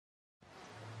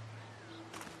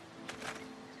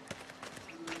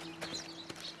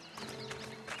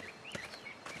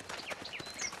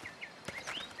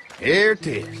Here it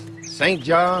is. St.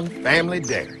 John Family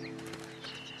Dairy.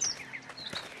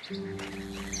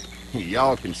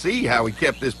 Y'all can see how we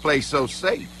kept this place so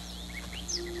safe.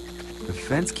 The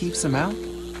fence keeps them out?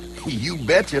 You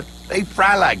betcha. They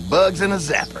fry like bugs in a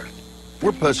zapper.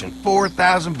 We're pushing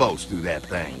 4,000 volts through that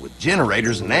thing with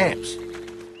generators and amps.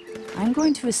 I'm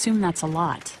going to assume that's a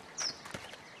lot.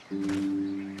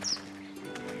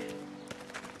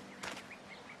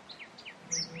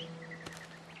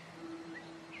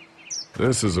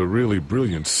 This is a really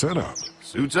brilliant setup.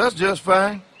 Suits us just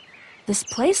fine. This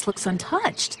place looks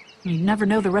untouched. You never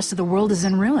know the rest of the world is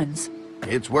in ruins.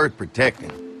 It's worth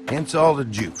protecting. Hence all the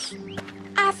juice.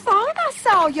 I thought I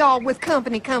saw y'all with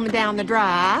company coming down the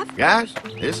drive. Guys,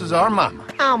 this is our mama.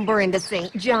 I'm Brenda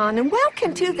St. John, and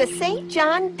welcome to the St.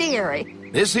 John Dairy.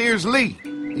 This here's Lee.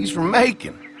 He's from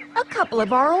Macon. A couple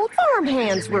of our old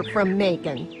farmhands were from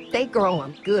Macon. They grow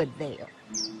 'em good there.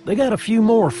 They got a few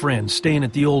more friends staying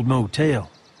at the old motel.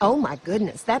 Oh my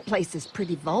goodness, that place is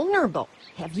pretty vulnerable.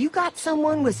 Have you got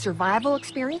someone with survival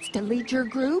experience to lead your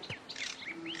group?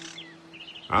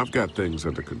 I've got things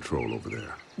under control over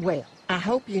there. Well, I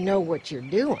hope you know what you're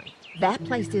doing. That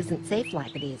place isn't safe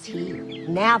like it is here.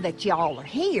 Now that y'all are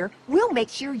here, we'll make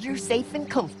sure you're safe and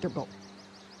comfortable.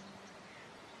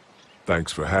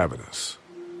 Thanks for having us.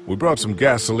 We brought some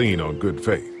gasoline on good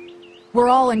faith. We're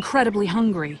all incredibly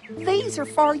hungry. These are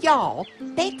for y'all.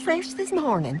 Baked fresh this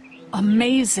morning.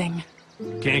 Amazing.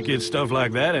 Can't get stuff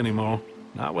like that anymore.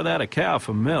 Not without a cow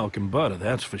for milk and butter,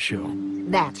 that's for sure.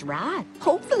 That's right.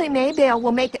 Hopefully Maybelle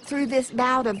will make it through this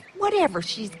bout of whatever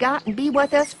she's got and be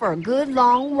with us for a good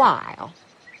long while.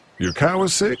 Your cow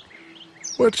is sick?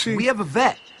 What's she... We have a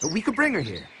vet. We could bring her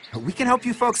here. We can help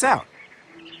you folks out.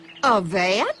 A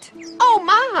vet? Oh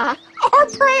my! Our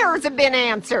prayers have been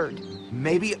answered.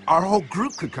 Maybe our whole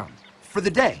group could come. For the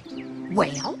day.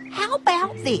 Well, how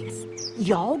about this?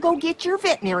 Y'all go get your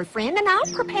veterinary friend and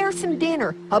I'll prepare some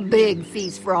dinner. A big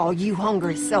feast for all you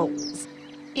hungry souls.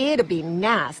 It'd be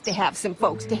nice to have some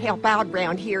folks to help out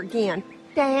around here again.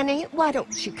 Danny, why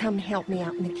don't you come help me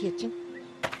out in the kitchen?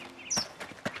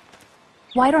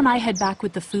 Why don't I head back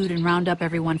with the food and round up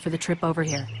everyone for the trip over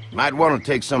here? Might want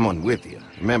to take someone with you.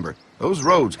 Remember, those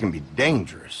roads can be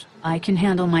dangerous. I can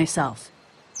handle myself.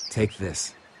 Take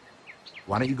this.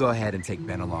 Why don't you go ahead and take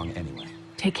Ben along anyway?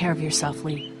 Take care of yourself,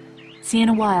 Lee. See you in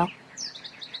a while.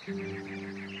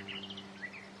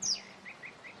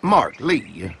 Mark,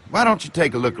 Lee, why don't you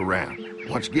take a look around?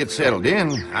 Once you get settled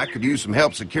in, I could use some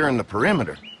help securing the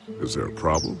perimeter. Is there a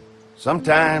problem?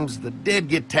 Sometimes the dead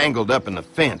get tangled up in the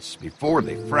fence before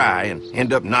they fry and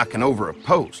end up knocking over a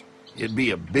post. It'd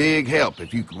be a big help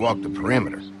if you could walk the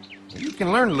perimeter. You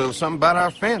can learn a little something about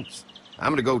our fence.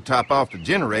 I'm gonna go top off the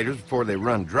generators before they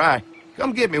run dry.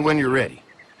 Come get me when you're ready.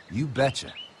 You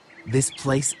betcha. This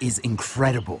place is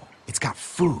incredible. It's got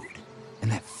food.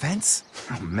 And that fence?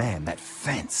 Oh man, that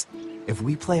fence. If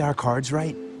we play our cards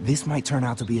right, this might turn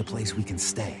out to be a place we can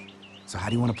stay. So how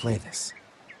do you want to play this?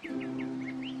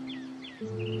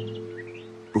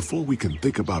 Before we can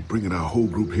think about bringing our whole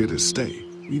group here to stay,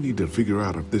 we need to figure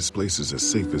out if this place is as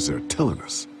safe as they're telling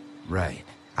us. Right.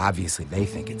 Obviously they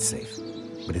think it's safe.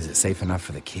 But is it safe enough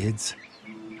for the kids?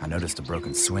 I noticed a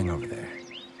broken swing over there.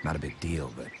 Not a big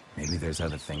deal, but maybe there's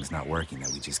other things not working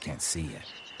that we just can't see yet.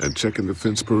 And checking the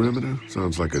fence perimeter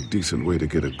sounds like a decent way to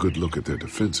get a good look at their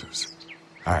defenses.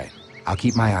 All right. I'll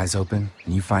keep my eyes open,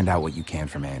 and you find out what you can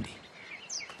from Andy.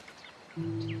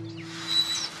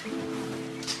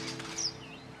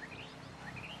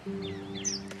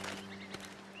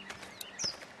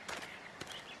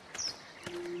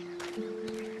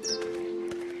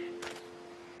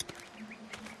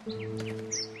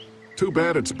 Too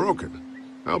bad it's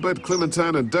broken. I'll bet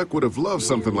Clementine and Duck would have loved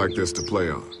something like this to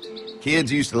play on.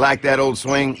 Kids used to like that old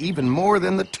swing even more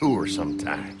than the tour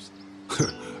sometimes.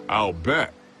 I'll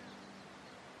bet.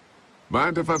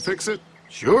 Mind if I fix it?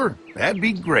 Sure, that'd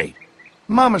be great.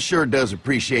 Mama sure does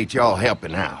appreciate y'all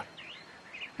helping out.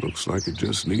 Looks like it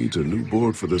just needs a new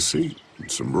board for the seat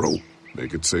and some rope.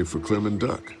 Make it safe for Clem and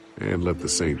Duck. And let the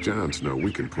St. John's know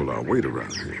we can pull our weight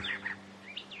around here.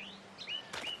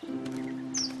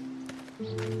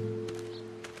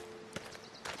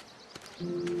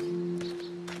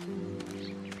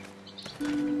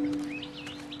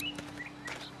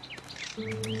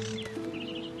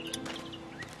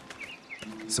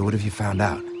 So what have you found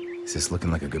out? Is this looking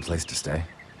like a good place to stay?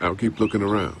 I'll keep looking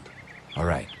around. All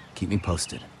right. Keep me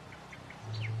posted.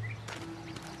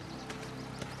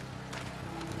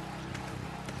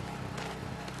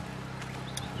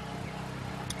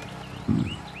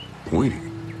 Pointing.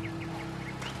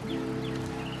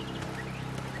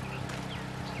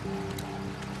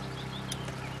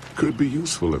 Could be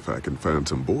useful if I can find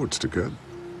some boards to cut.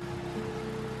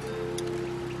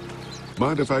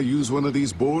 Mind if I use one of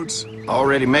these boards?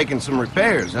 Already making some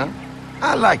repairs, huh?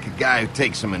 I like a guy who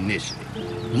takes some initiative.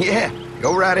 Yeah,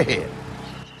 go right ahead.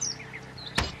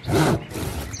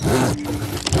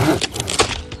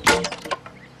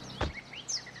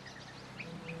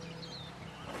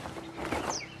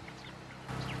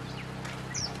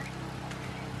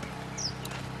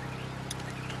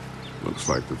 Looks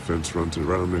like the fence runs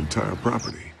around the entire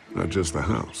property, not just the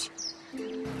house.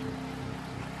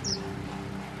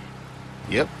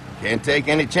 Yep, can't take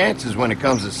any chances when it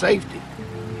comes to safety.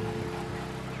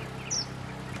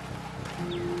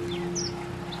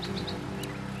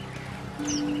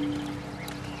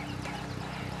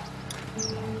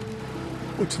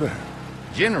 What's that?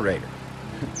 Generator.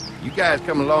 You guys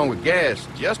come along with gas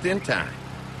just in time.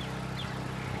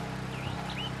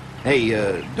 Hey,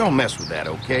 don't mess with that,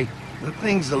 okay? The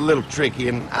thing's a little tricky,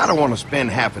 and I don't want to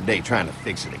spend half a day trying to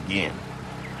fix it again.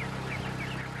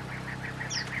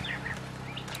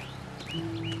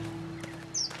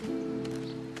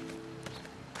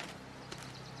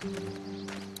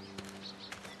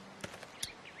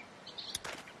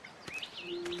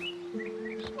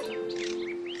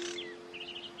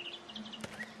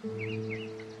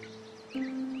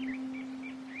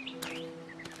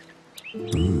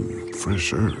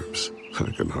 Fresh herbs.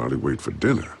 I can hardly wait for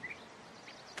dinner.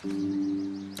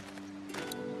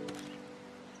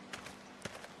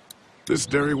 This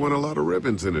dairy won a lot of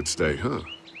ribbons in its day, huh?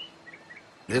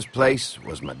 This place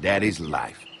was my daddy's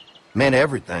life. Meant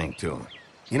everything to him.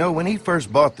 You know, when he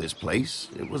first bought this place,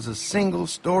 it was a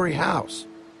single-story house.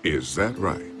 Is that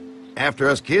right? After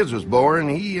us kids was born,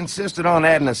 he insisted on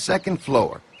adding a second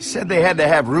floor. He said they had to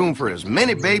have room for as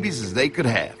many babies as they could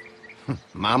have.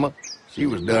 Mama, she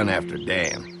was done after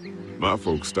Dan. My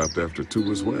folks stopped after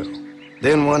 2 as well.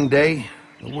 Then one day,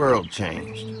 the world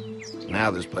changed.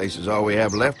 Now this place is all we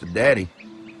have left of Daddy.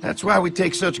 That's why we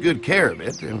take such good care of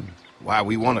it, and why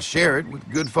we want to share it with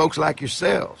good folks like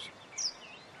yourselves.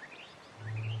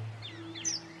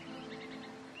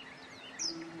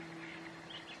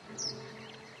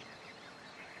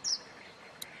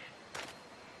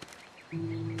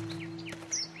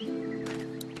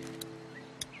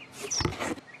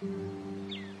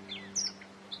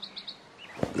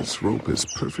 This rope is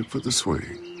perfect for the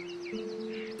swing.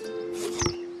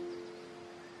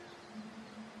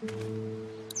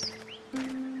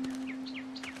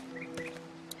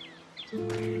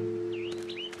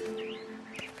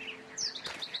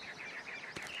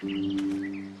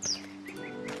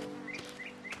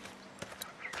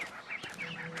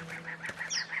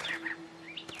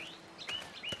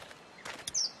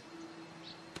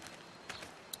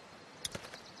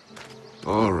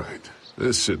 All right,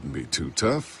 this shouldn't be too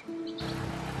tough.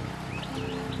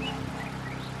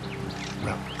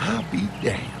 Well, I'll be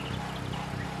damned.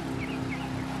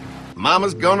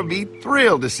 Mama's gonna be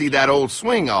thrilled to see that old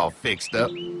swing all fixed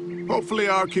up. Hopefully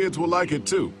our kids will like it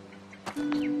too.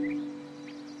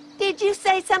 Did you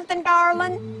say something,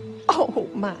 darling? Oh,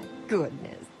 my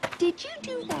goodness. Did you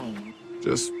do that?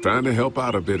 Just trying to help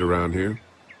out a bit around here.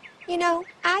 You know,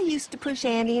 I used to push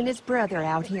Andy and his brother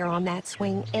out here on that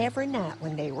swing every night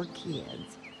when they were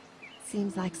kids.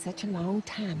 Seems like such a long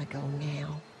time ago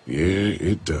now. Yeah,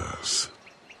 it does.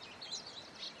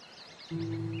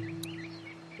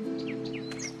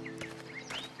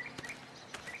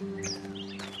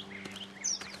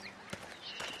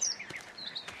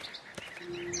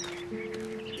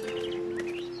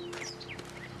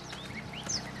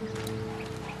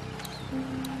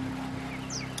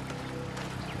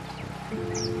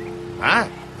 Hi.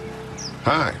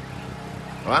 Hi.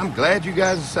 Well, I'm glad you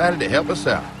guys decided to help us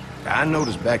out. I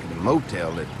noticed back at the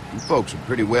motel that you folks are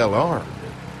pretty well armed.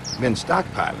 Been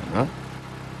stockpiling, huh?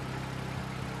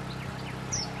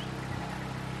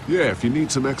 Yeah, if you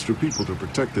need some extra people to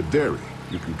protect the dairy,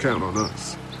 you can count on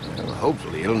us. Well,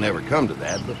 hopefully it'll never come to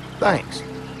that, but thanks.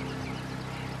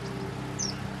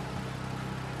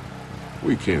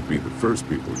 We can't be the first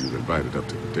people you've invited up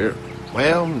to the dairy.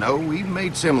 Well, no, we've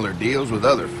made similar deals with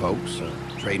other folks,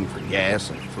 trading for gas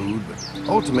and food, but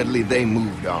ultimately they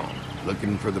moved on,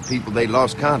 looking for the people they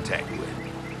lost contact with.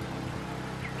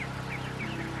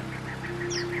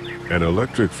 An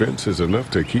electric fence is enough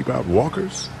to keep out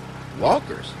walkers?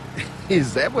 Walkers?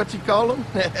 Is that what you call them?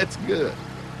 That's good.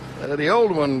 The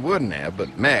old one wouldn't have,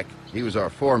 but Mac, he was our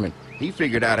foreman, he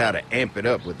figured out how to amp it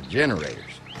up with the generators.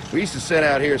 We used to sit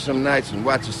out here some nights and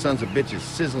watch the sons of bitches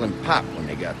sizzle and pop when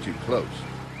they got too close.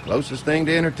 Closest thing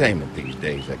to entertainment these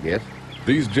days, I guess.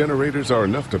 These generators are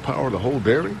enough to power the whole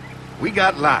dairy? We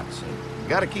got lots. We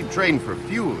gotta keep trading for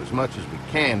fuel as much as we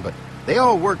can, but They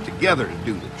all work together to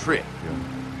do the trick.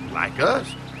 Like us.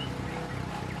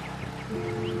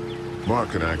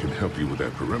 Mark and I can help you with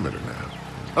that perimeter now.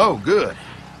 Oh, good.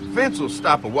 Fence will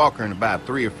stop a walker in about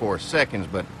 3 or 4 seconds,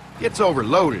 but gets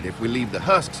overloaded if we leave the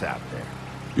husks out there.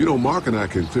 You know, Mark and I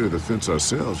can clear the fence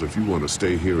ourselves if you want to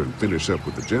stay here and finish up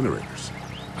with the generators.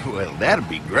 Well, that'd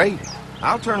be great.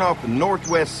 I'll turn off the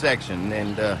northwest section,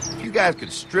 and if you guys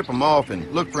could strip them off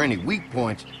and look for any weak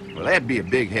points, well, that'd be a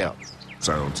big help.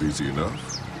 Sounds easy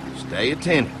enough. Stay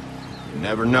attentive. You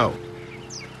never know.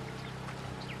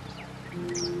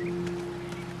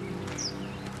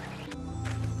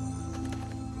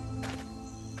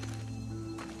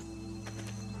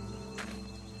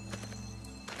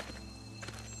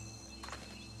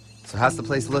 So how's the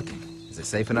place looking? Is it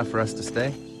safe enough for us to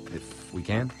stay? If we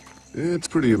can? It's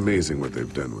pretty amazing what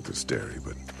they've done with this dairy,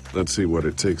 but let's see what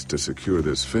it takes to secure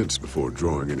this fence before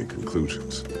drawing any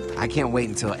conclusions. I can't wait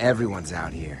until everyone's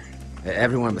out here.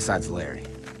 Everyone besides Larry.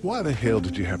 Why the hell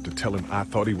did you have to tell him I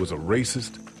thought he was a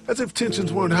racist? As if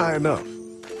tensions weren't high enough.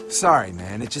 Sorry,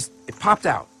 man. It popped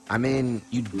out. I mean,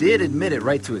 you did admit it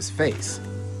right to his face.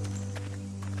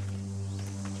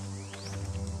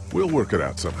 We'll work it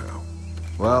out somehow.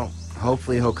 Well,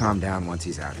 hopefully he'll calm down once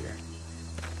he's out here.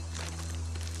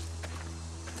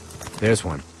 There's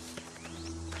one.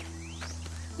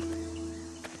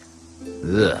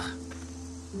 Ugh.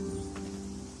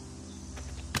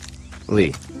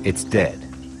 Lee, it's dead.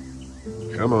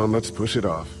 Come on, let's push it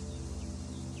off.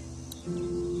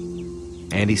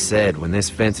 Andy said when this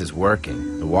fence is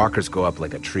working, the walkers go up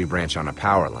like a tree branch on a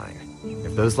power line.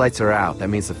 If those lights are out, that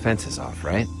means the fence is off,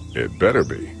 right? It better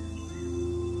be.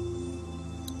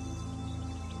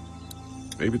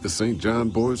 Maybe the St. John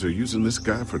boys are using this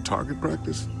guy for target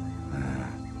practice?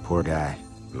 Poor guy.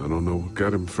 I don't know what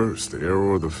got him first, the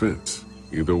arrow or the fence.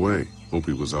 Either way, hope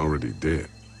he was already dead.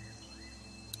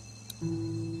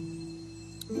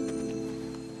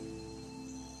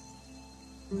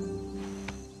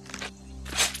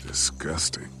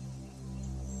 Disgusting.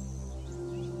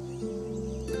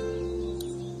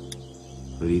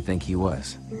 Who do you think he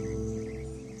was?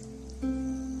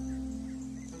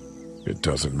 It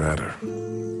doesn't matter.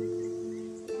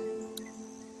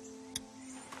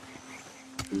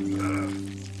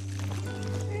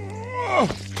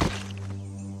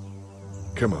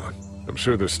 Come on. I'm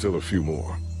sure there's still a few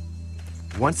more.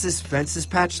 Once this fence is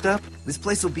patched up, this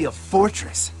place will be a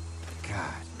fortress.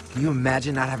 God, can you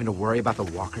imagine not having to worry about the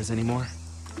walkers anymore?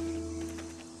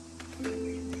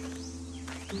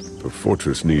 The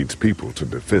fortress needs people to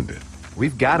defend it.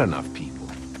 We've got enough people.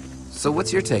 So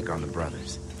what's your take on the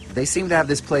brothers? They seem to have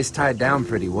this place tied down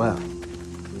pretty well.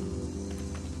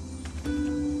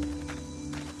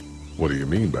 What do you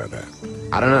mean by that?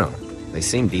 I don't know. They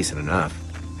seem decent enough.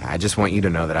 I just want you to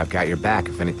know that I've got your back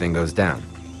if anything goes down.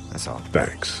 That's all.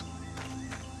 Thanks.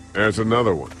 There's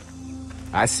another one.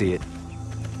 I see it.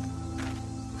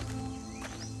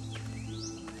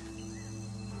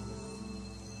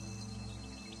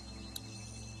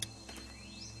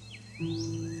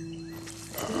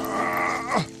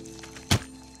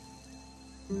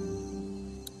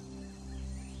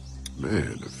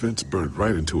 Man, the fence burned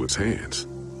right into its hands.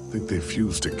 I think they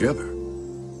fused together.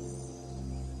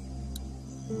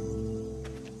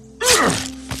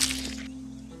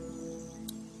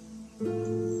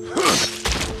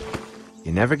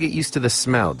 You never get used to the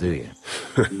smell, do you?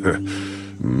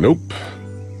 Nope.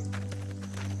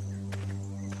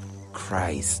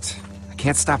 Christ. I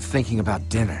can't stop thinking about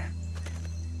dinner.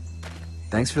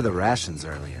 Thanks for the rations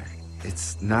earlier.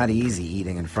 It's not easy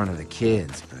eating in front of the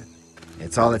kids, but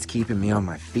it's all that's keeping me on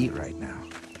my feet right now.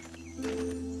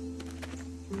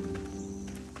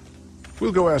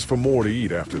 We'll go ask for more to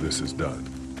eat after this is done.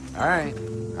 All right,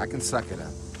 I can suck it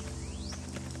up.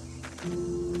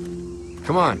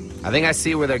 Come on, I think I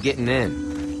see where they're getting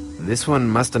in. This one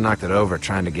must have knocked it over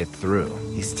trying to get through.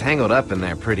 He's tangled up in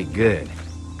there pretty good.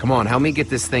 Come on, help me get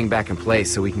this thing back in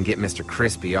place so we can get Mr.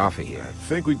 Crispy off of here. I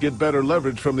think we get better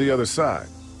leverage from the other side.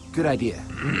 Good idea.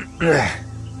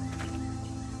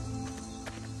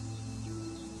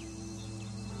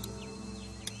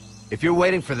 If you're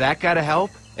waiting for that guy to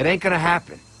help, it ain't gonna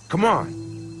happen. Come on.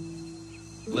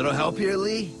 Little help here,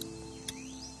 Lee?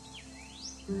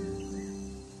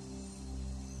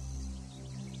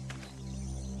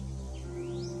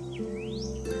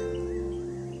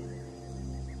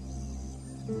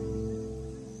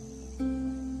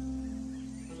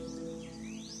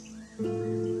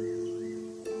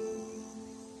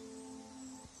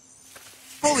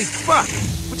 Holy fuck!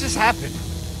 What just happened?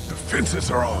 The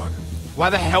fences are on. Why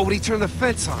the hell would he turn the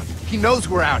fence on? He knows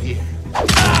we're out here.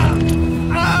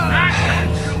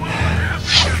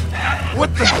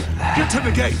 What the? Get to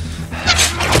the gate!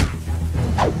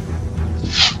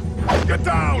 Get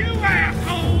down! You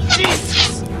asshole!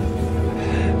 Jesus!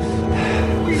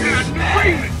 We had an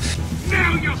agreement!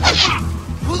 Now you're fucked!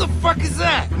 Who the fuck is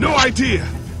that? No idea!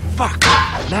 Fuck.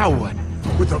 Now what?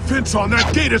 With a fence on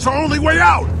that gate, it's our only way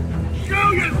out!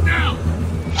 Show yourself!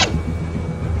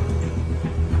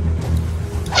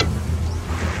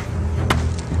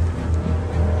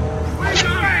 Where's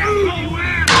your asshole, you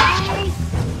asshole?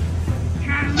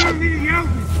 Trying to lure me to the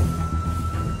open.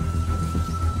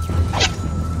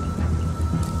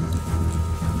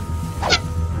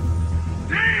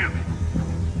 Damn!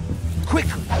 Quick,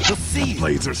 we'll see you.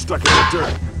 Blades are stuck in the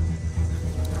dirt.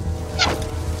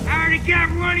 I already got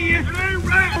one of you. It ain't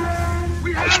right.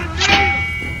 We had a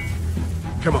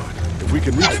deal. Come on. If we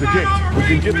can reach the gate, we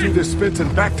can get through this fence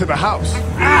and back to the house.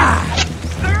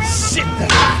 Shit,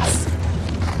 that hurts.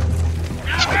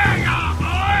 Now there you are,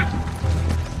 boy!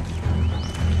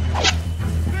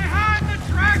 Behind the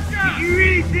tractor! You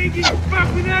really think you can fuck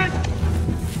with us?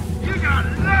 You got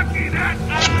lucky that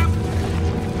time!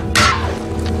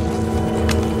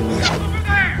 Over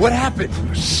there! What happened?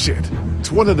 Shit.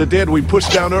 It's one of the dead we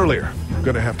pushed down earlier. I'm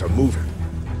gonna have to move it.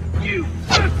 You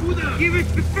fuck with us! Give us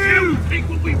the food! Take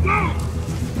what we want!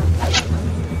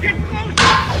 Get closer!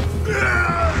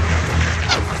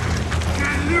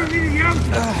 Trying to lure me to the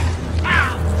open?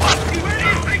 Ow! Fuck you! Where do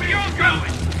you think you're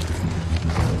going?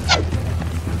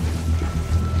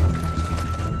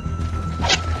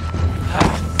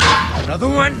 Another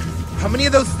one? How many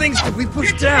of those things did we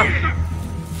push down?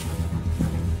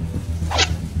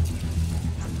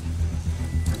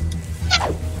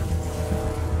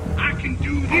 I can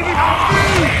do this.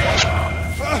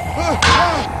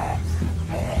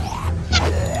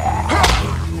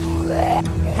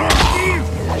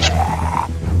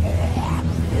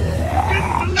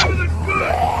 Didn't deliver the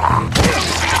goods.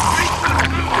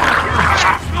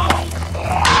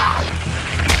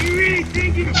 You really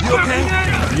think you can fuck okay? with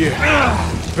us?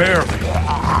 Yeah. Barely.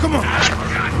 Come on.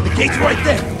 The gate's right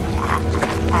there.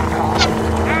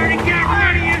 I already got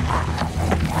rid of you.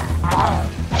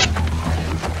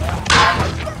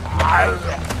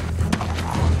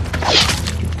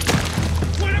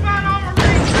 What about all our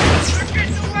rangers? They're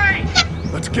getting away.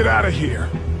 Let's get out of here.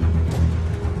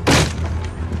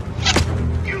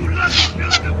 You lucky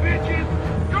sons of bitches.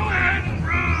 Go ahead and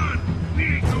run. We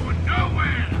ain't going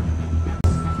nowhere.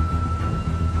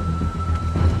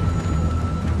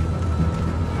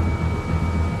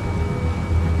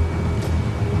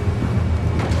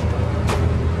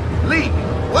 Lee,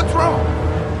 what's wrong?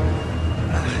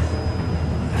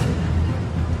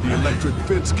 The electric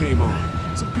fence came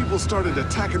on. Some people started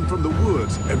attacking from the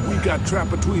woods, and we got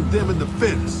trapped between them and the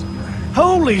fence.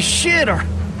 Holy shit,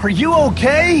 are you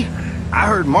okay? I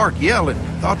heard Mark yell and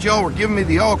thought y'all were giving me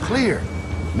the all clear.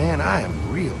 Man, I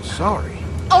am real sorry.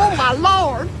 Oh, my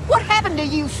Lord! What happened to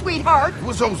you, sweetheart? It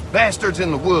was those bastards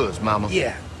in the woods, Mama.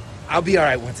 Yeah, I'll be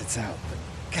alright once it's out, but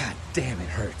god damn, it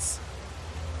hurts.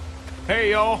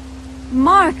 Hey, y'all.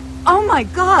 Mark! Oh my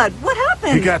god, what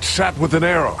happened? He got shot with an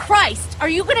arrow. Christ, are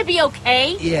you gonna be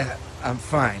okay? Yeah, I'm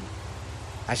fine.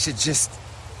 I should just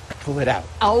pull it out.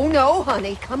 Oh, no,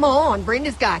 honey. Come on.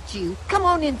 Brenda's got you. Come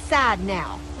on inside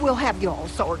now. We'll have you all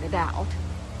sorted out.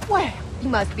 Well, you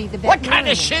must be the What veterinarian. kind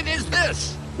of shit is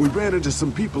this? We ran into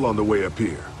some people on the way up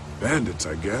here. Bandits,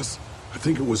 I guess. I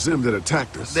think it was them that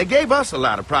attacked us. They gave us a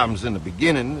lot of problems in the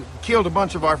beginning, killed a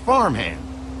bunch of our farmhands.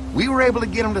 We were able to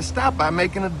get them to stop by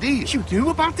making a deal. You knew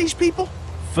about these people?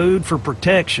 Food for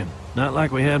protection. Not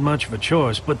like we had much of a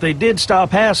choice, but they did stop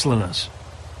hassling us.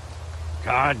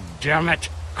 God damn it.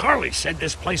 Carly said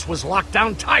this place was locked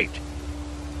down tight.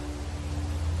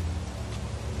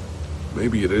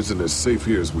 Maybe it isn't as safe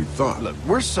here as we thought. Look,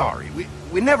 we're sorry.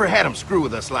 We never had them screw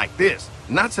with us like this.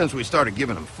 Not since we started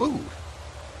giving them food.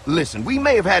 Listen, we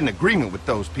may have had an agreement with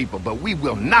those people, but we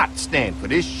will not stand for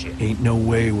this shit. Ain't no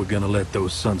way we're gonna let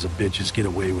those sons of bitches get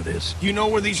away with this. You know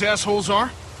where these assholes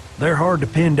are? They're hard to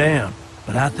pin down,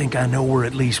 but I think I know where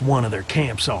at least one of their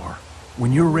camps are.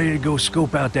 When you're ready to go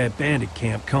scope out that bandit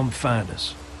camp, come find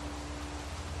us.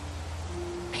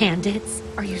 Bandits?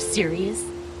 Are you serious?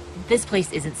 This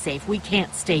place isn't safe. We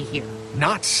can't stay here.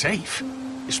 Not safe.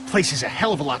 This place is a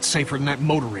hell of a lot safer than that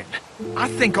motor inn. I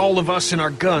think all of us and our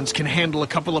guns can handle a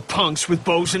couple of punks with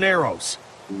bows and arrows.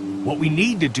 What we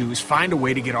need to do is find a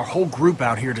way to get our whole group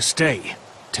out here to stay.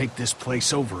 Take this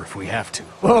place over if we have to.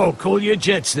 Oh, cool your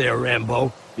jets there,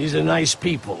 Rambo. These are nice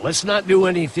people. Let's not do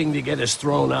anything to get us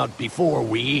thrown out before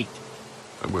we eat.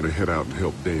 I'm gonna head out and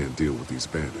help Dan deal with these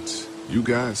bandits. You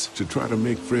guys should try to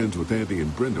make friends with Andy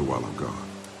and Brenda while I'm gone.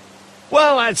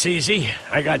 Well, that's easy.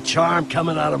 I got charm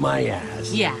coming out of my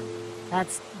ass. Yeah.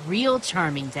 That's real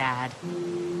charming, Dad.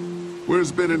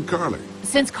 Where's Ben and Carly?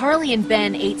 Since Carly and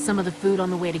Ben ate some of the food on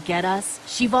the way to get us,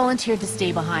 she volunteered to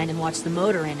stay behind and watch the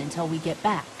motor inn until we get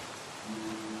back.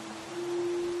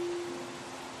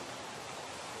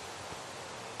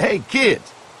 Hey,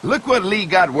 kids, look what Lee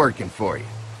got working for you.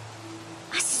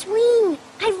 A swing!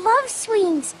 I love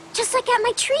swings! Just like at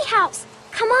my treehouse!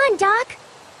 Come on, Doc!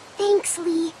 Thanks,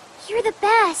 Lee. You're the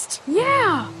best.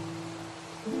 Yeah!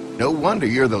 No wonder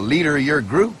you're the leader of your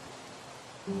group.